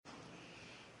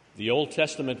The Old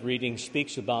Testament reading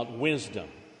speaks about wisdom.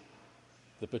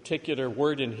 The particular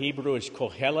word in Hebrew is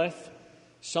koheleth,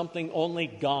 something only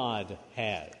God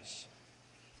has.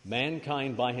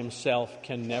 Mankind by himself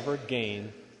can never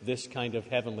gain this kind of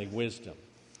heavenly wisdom,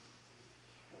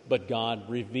 but God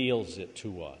reveals it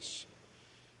to us.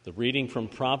 The reading from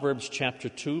Proverbs chapter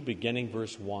 2, beginning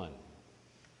verse 1.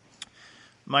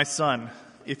 My son,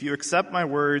 if you accept my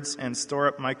words and store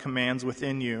up my commands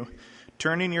within you,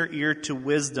 turning your ear to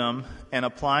wisdom and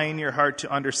applying your heart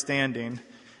to understanding,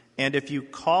 and if you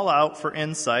call out for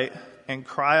insight and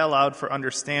cry aloud for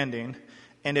understanding,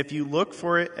 and if you look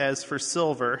for it as for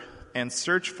silver and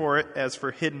search for it as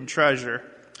for hidden treasure,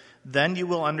 then you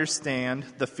will understand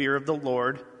the fear of the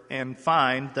Lord and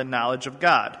find the knowledge of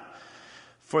God.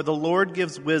 For the Lord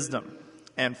gives wisdom,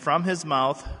 and from his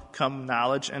mouth come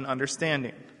knowledge and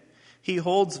understanding. He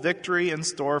holds victory in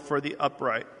store for the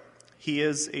upright. He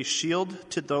is a shield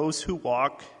to those who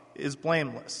walk is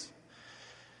blameless.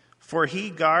 For he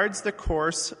guards the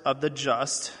course of the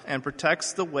just and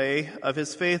protects the way of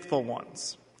his faithful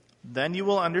ones. Then you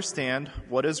will understand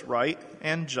what is right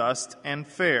and just and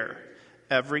fair,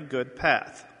 every good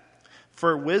path.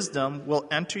 For wisdom will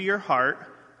enter your heart,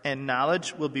 and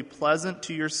knowledge will be pleasant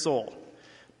to your soul.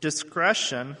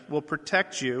 Discretion will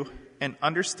protect you, and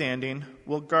understanding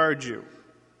will guard you.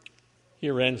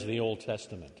 Here ends the Old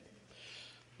Testament.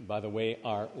 By the way,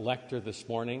 our lector this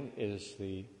morning is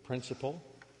the principal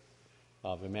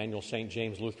of Emmanuel St.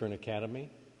 James Lutheran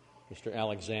Academy, Mr.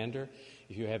 Alexander.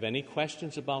 If you have any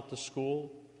questions about the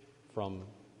school, from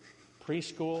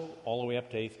preschool all the way up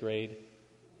to 8th grade,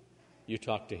 you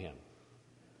talk to him.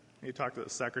 You talk to the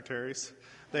secretaries.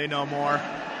 They know more.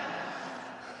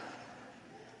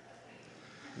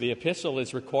 The epistle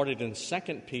is recorded in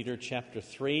 2 Peter chapter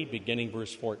 3, beginning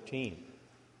verse 14.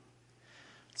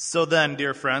 So then,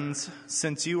 dear friends,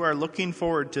 since you are looking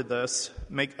forward to this,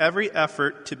 make every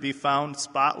effort to be found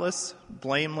spotless,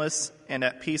 blameless, and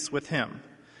at peace with him.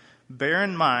 Bear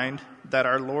in mind that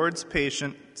our Lord's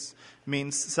patience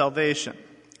means salvation,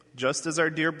 just as our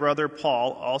dear brother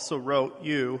Paul also wrote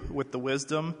you with the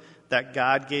wisdom that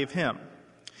God gave him.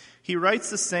 He writes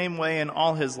the same way in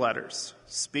all his letters,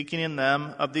 speaking in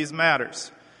them of these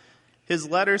matters. His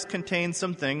letters contain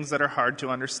some things that are hard to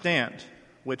understand,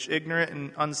 which ignorant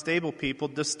and unstable people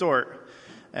distort,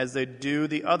 as they do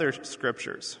the other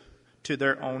scriptures, to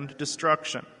their own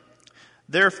destruction.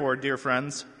 Therefore, dear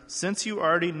friends, since you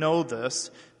already know this,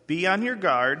 be on your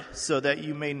guard so that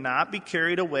you may not be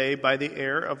carried away by the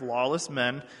error of lawless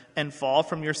men and fall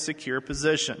from your secure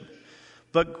position,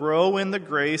 but grow in the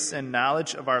grace and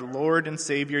knowledge of our Lord and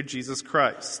Savior Jesus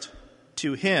Christ.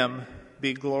 To him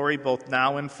be glory both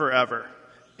now and forever.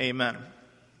 Amen.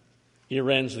 Here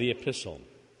ends the epistle.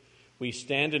 We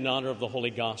stand in honor of the Holy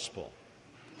Gospel.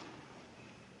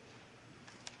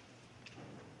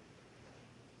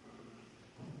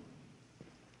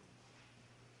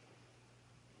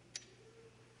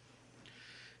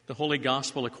 The Holy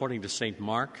Gospel according to St.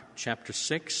 Mark, chapter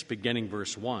 6, beginning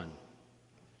verse 1.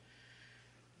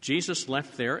 Jesus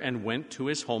left there and went to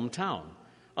his hometown,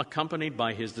 accompanied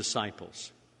by his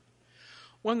disciples.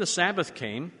 When the Sabbath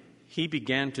came, he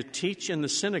began to teach in the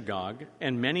synagogue,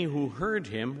 and many who heard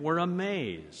him were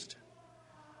amazed.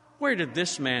 "Where did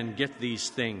this man get these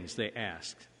things?" they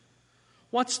asked.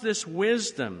 "What's this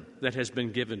wisdom that has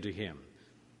been given to him,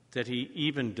 that he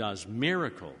even does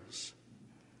miracles?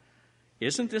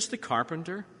 Isn't this the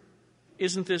carpenter?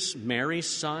 Isn't this Mary's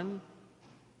son,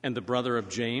 and the brother of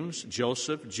James,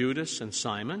 Joseph, Judas, and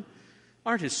Simon?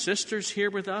 Aren't his sisters here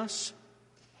with us?"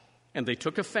 And they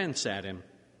took offense at him.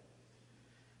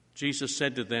 Jesus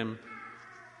said to them,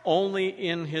 "Only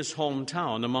in his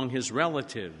hometown, among his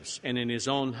relatives, and in his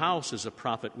own house is a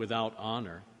prophet without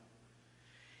honor."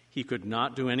 He could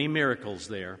not do any miracles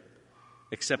there,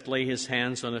 except lay his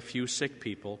hands on a few sick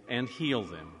people and heal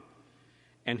them.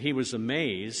 And he was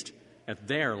amazed at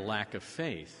their lack of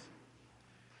faith.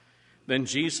 Then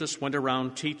Jesus went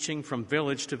around teaching from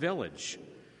village to village.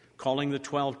 Calling the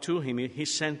 12 to him, he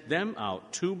sent them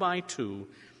out 2 by 2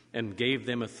 and gave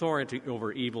them authority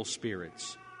over evil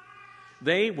spirits.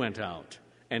 They went out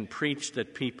and preached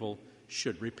that people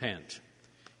should repent.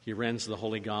 Here ends the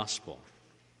Holy Gospel.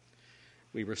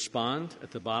 We respond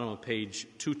at the bottom of page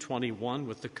 221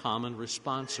 with the common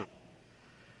response.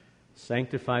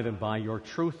 Sanctify them by your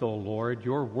truth, O Lord.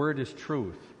 Your word is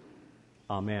truth.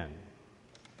 Amen.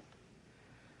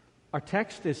 Our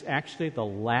text is actually the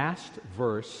last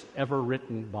verse ever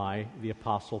written by the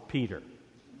Apostle Peter.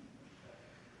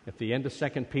 At the end of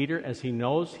 2 Peter, as he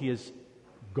knows he is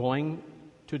going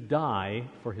to die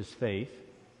for his faith,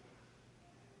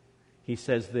 he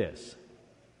says this,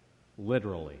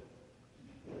 literally,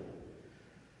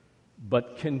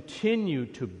 but continue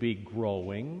to be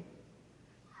growing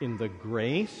in the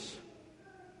grace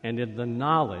and in the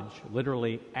knowledge,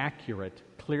 literally accurate,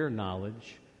 clear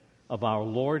knowledge, of our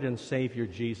Lord and Savior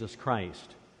Jesus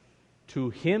Christ. To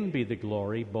him be the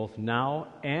glory both now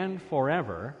and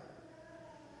forever.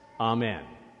 Amen.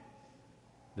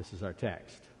 This is our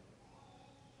text.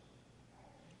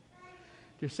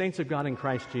 Dear saints of God in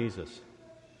Christ Jesus,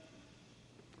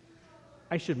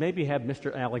 I should maybe have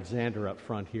Mr. Alexander up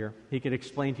front here. He could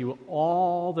explain to you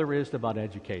all there is about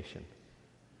education,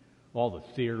 all the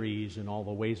theories and all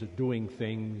the ways of doing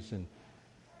things,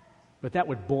 but that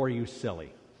would bore you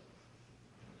silly.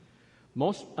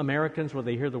 Most Americans, when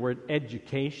they hear the word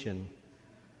education,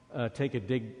 take a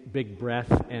big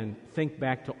breath and think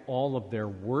back to all of their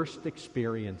worst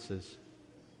experiences.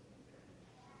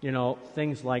 You know,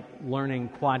 things like learning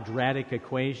quadratic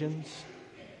equations.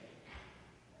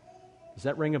 Does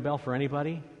that ring a bell for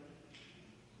anybody?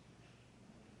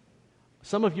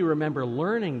 Some of you remember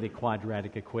learning the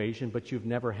quadratic equation, but you've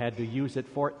never had to use it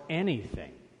for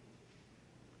anything.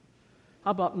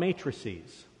 How about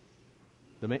matrices?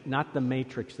 Not the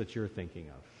matrix that you're thinking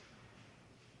of.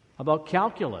 How about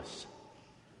calculus?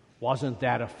 Wasn't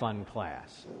that a fun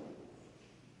class?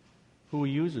 Who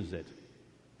uses it?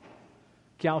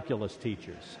 Calculus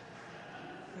teachers.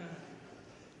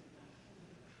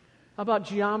 How about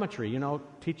geometry? You know,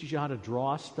 teaches you how to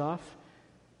draw stuff.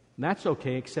 And that's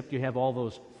okay, except you have all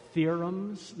those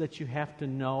theorems that you have to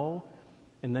know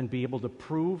and then be able to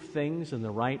prove things in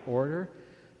the right order.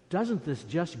 Doesn't this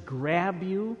just grab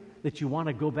you that you want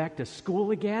to go back to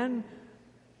school again?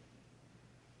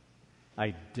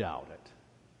 I doubt it.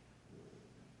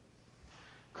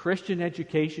 Christian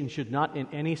education should not in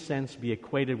any sense be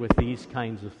equated with these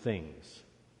kinds of things.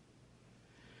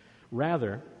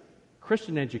 Rather,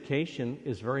 Christian education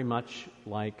is very much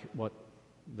like what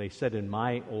they said in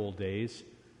my old days,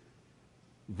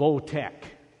 VOTEC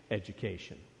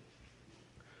education,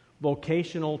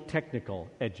 vocational technical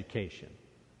education.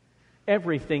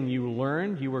 Everything you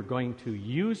learned, you were going to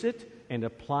use it and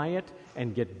apply it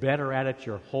and get better at it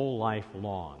your whole life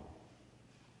long.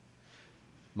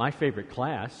 My favorite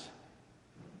class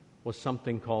was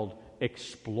something called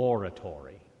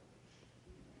exploratory.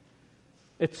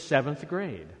 It's 7th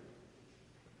grade.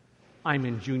 I'm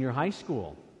in junior high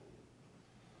school.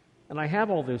 And I have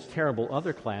all those terrible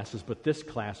other classes, but this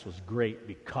class was great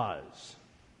because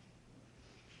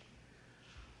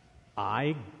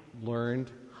I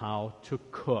learned how to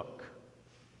cook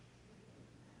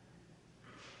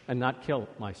and not kill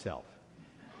myself.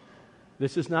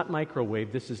 This is not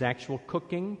microwave. This is actual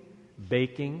cooking,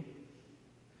 baking.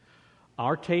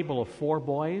 Our table of 4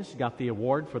 boys got the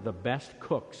award for the best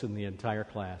cooks in the entire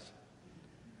class.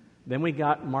 Then we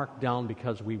got marked down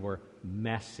because we were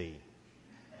messy.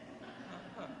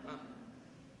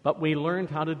 But we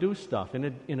learned how to do stuff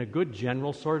in a good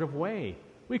general sort of way.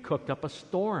 We cooked up a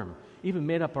storm, even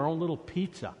made up our own little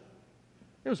pizza.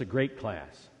 It was a great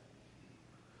class.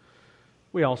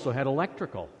 We also had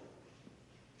electrical.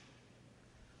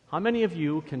 How many of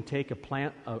you can take a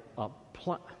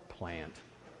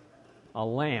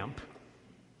lamp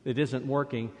that isn't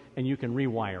working and you can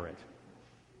rewire it?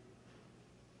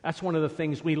 That's one of the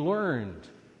things we learned.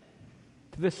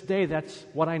 To this day, that's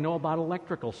what I know about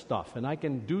electrical stuff, and I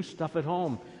can do stuff at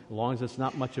home as long as it's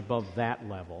not much above that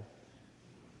level.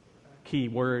 Key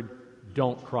word,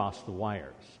 don't cross the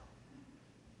wires.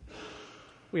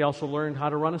 We also learned how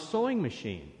to run a sewing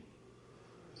machine.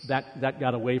 That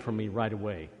got away from me right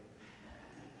away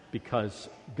because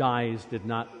guys did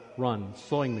not run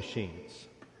sewing machines.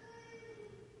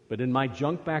 But in my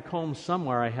junk back home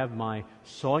somewhere, I have my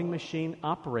sewing machine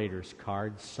operator's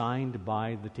card signed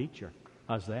by the teacher.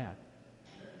 How's that?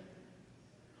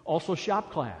 Also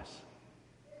shop class.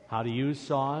 How to use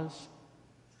saws,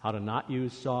 how to not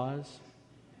use saws,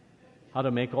 how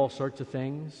to make all sorts of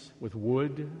things with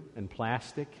wood and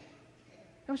plastic.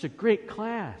 That was a great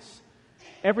class.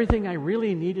 Everything I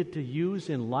really needed to use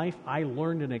in life, I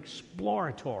learned in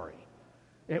exploratory.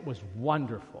 It was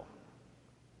wonderful.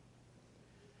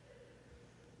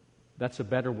 That's a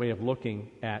better way of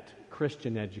looking at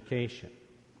Christian education.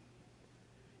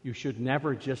 You should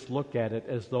never just look at it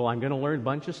as though I'm going to learn a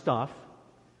bunch of stuff.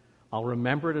 I'll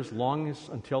remember it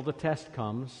until the test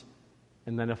comes,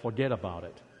 and then I'll forget about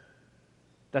it.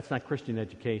 That's not Christian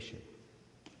education.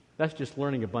 That's just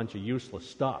learning a bunch of useless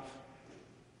stuff.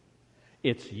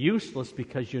 It's useless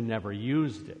because you never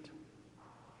used it.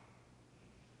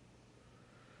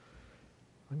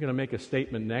 I'm going to make a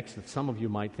statement next that some of you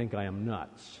might think I am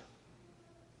nuts.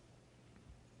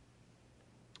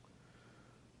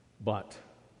 But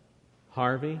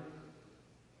Harvey,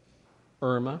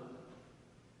 Irma,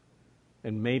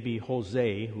 and maybe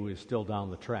Jose, who is still down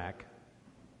the track,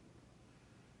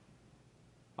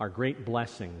 are great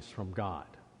blessings from God.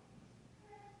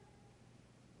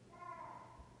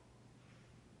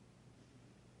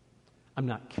 I'm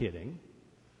not kidding.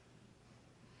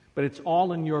 But it's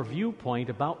all in your viewpoint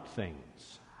about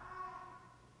things.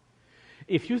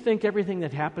 If you think everything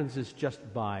that happens is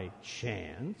just by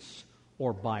chance,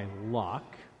 or by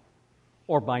luck,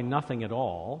 or by nothing at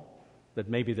all, that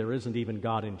maybe there isn't even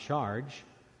God in charge,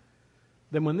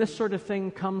 then when this sort of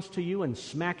thing comes to you and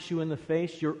smacks you in the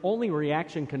face, your only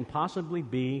reaction can possibly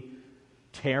be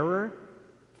terror,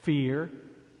 fear,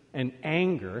 and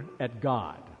anger at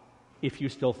God, if you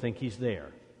still think He's there.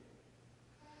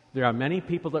 There are many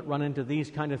people that run into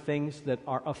these kind of things that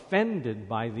are offended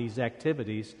by these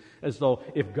activities, as though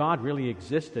if God really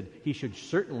existed, He should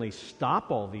certainly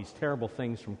stop all these terrible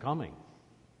things from coming.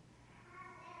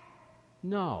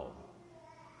 No.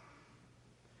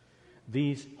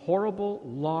 These horrible,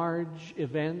 large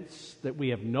events that we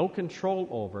have no control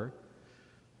over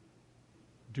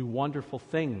do wonderful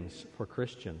things for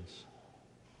Christians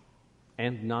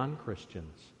and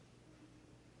non-Christians.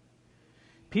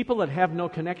 People that have no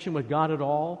connection with God at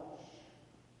all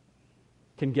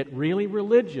can get really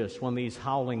religious when these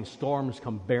howling storms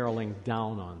come barreling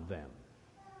down on them.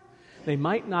 They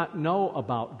might not know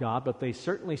about God, but they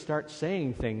certainly start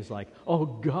saying things like, "Oh,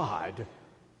 God."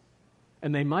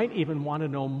 And they might even want to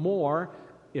know more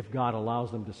if God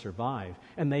allows them to survive.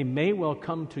 And they may well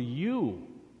come to you,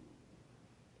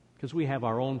 because we have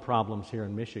our own problems here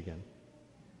in Michigan.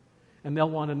 And they'll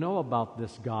want to know about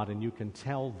this God, and you can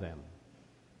tell them.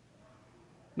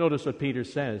 Notice what Peter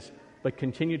says, but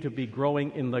continue to be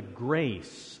growing in the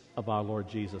grace of our Lord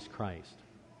Jesus Christ.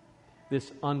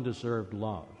 This undeserved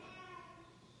love.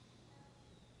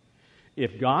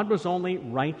 If God was only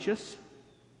righteous,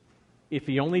 if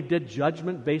He only did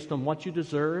judgment based on what you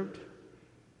deserved,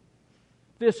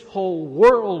 this whole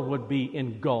world would be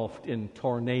engulfed in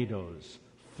tornadoes,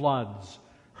 floods,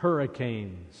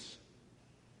 hurricanes,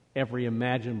 every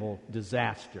imaginable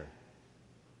disaster.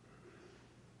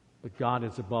 But God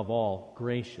is above all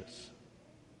gracious.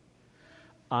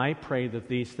 I pray that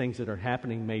these things that are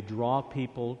happening may draw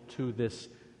people to this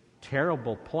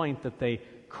terrible point that they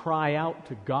cry out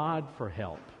to God for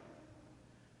help,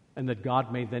 and that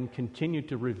God may then continue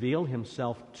to reveal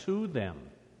Himself to them.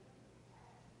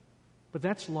 But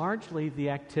that's largely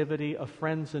the activity of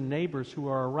friends and neighbors who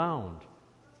are around.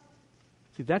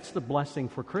 See, that's the blessing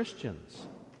for Christians.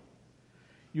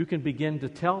 You can begin to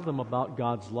tell them about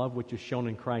God's love, which is shown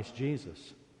in Christ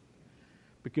Jesus.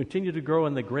 But continue to grow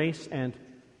in the grace and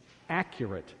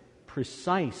accurate,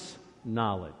 precise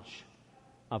knowledge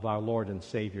of our Lord and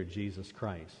Savior Jesus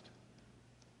Christ.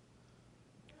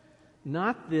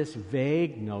 Not this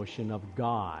vague notion of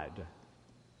God.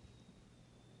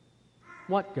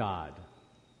 What God?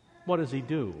 What does He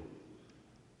do?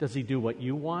 Does He do what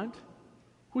you want?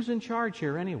 Who's in charge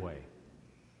here anyway?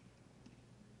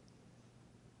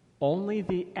 Only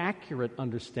the accurate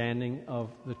understanding of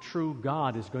the true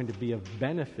God is going to be of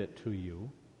benefit to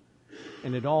you,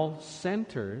 and it all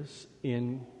centers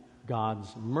in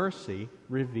God's mercy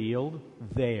revealed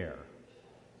there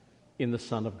in the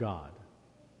Son of God.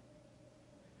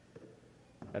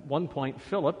 At one point,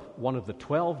 Philip, one of the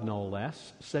 12 no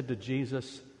less, said to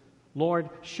Jesus, "Lord,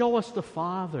 show us the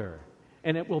Father,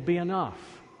 and it will be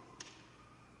enough."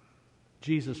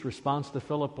 Jesus' response to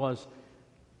Philip was,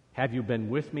 "Have you been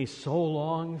with me so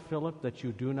long, Philip, that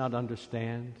you do not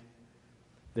understand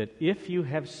that if you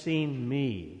have seen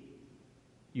me,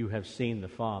 you have seen the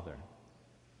Father?"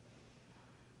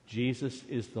 Jesus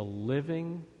is the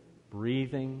living,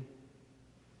 breathing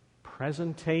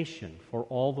presentation for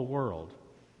all the world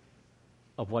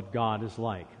of what God is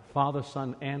like, Father,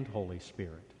 Son, and Holy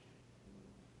Spirit.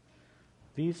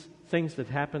 These things that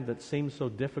happen that seem so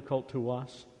difficult to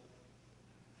us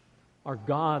are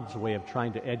God's way of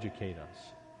trying to educate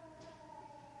us.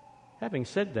 Having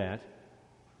said that,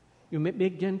 you may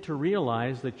begin to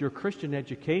realize that your Christian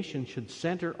education should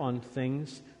center on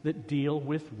things that deal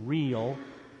with real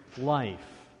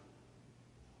life.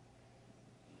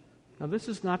 Now, this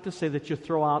is not to say that you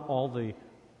throw out all the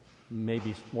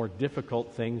maybe more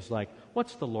difficult things like,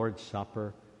 what's the Lord's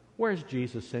Supper? Where's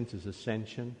Jesus since His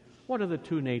ascension? What are the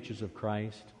two natures of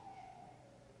Christ?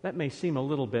 That may seem a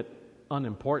little bit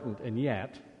unimportant, and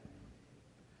yet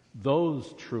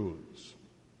those truths,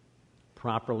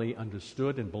 properly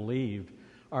understood and believed,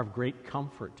 are of great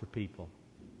comfort to people.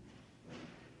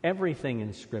 Everything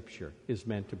in Scripture is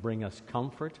meant to bring us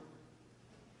comfort,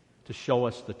 to show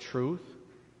us the truth,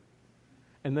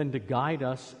 and then to guide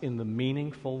us in the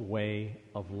meaningful way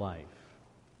of life.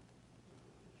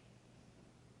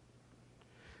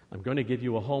 I'm going to give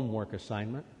you a homework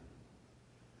assignment.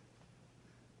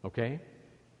 Okay?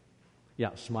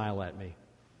 Yeah, smile at me.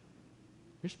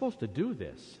 You're supposed to do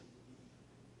this.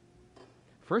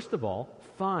 First of all,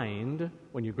 find,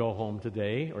 when you go home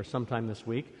today or sometime this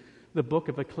week, the book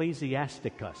of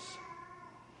Ecclesiasticus.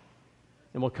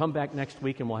 And we'll come back next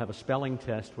week and we'll have a spelling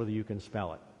test whether you can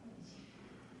spell it.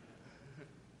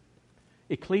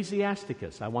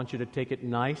 Ecclesiasticus, I want you to take it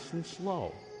nice and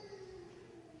slow.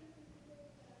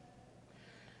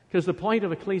 Because the point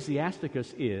of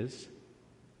Ecclesiasticus is,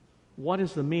 what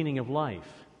is the meaning of life?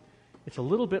 It's a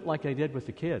little bit like I did with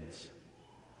the kids.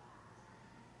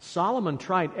 Solomon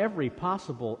tried every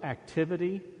possible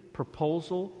activity,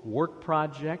 proposal, work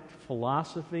project,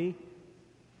 philosophy,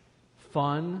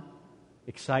 fun,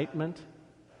 excitement,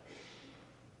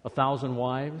 1,000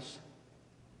 wives.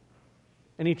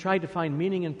 And he tried to find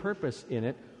meaning and purpose in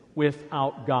it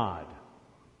without God.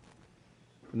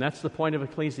 And that's the point of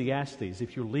Ecclesiastes.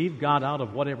 If you leave God out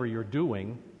of whatever you're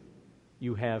doing,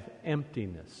 you have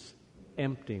emptiness.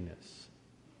 Emptiness.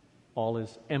 All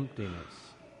is emptiness.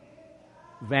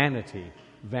 Vanity,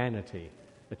 vanity,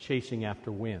 a chasing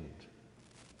after wind.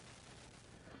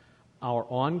 Our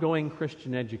ongoing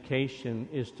Christian education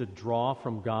is to draw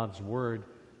from God's Word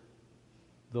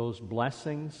those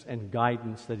blessings and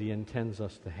guidance that He intends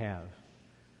us to have.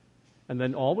 And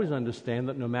then always understand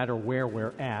that no matter where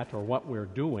we're at or what we're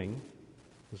doing,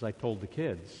 as I told the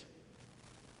kids,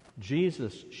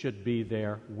 Jesus should be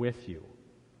there with you.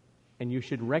 And you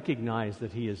should recognize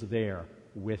that He is there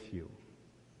with you.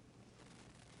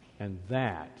 And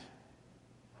that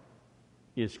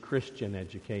is Christian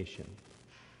education.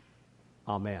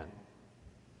 Amen.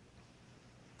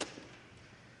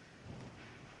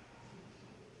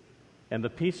 And the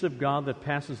peace of God that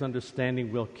passes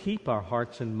understanding will keep our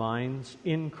hearts and minds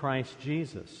in Christ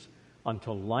Jesus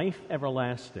until life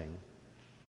everlasting.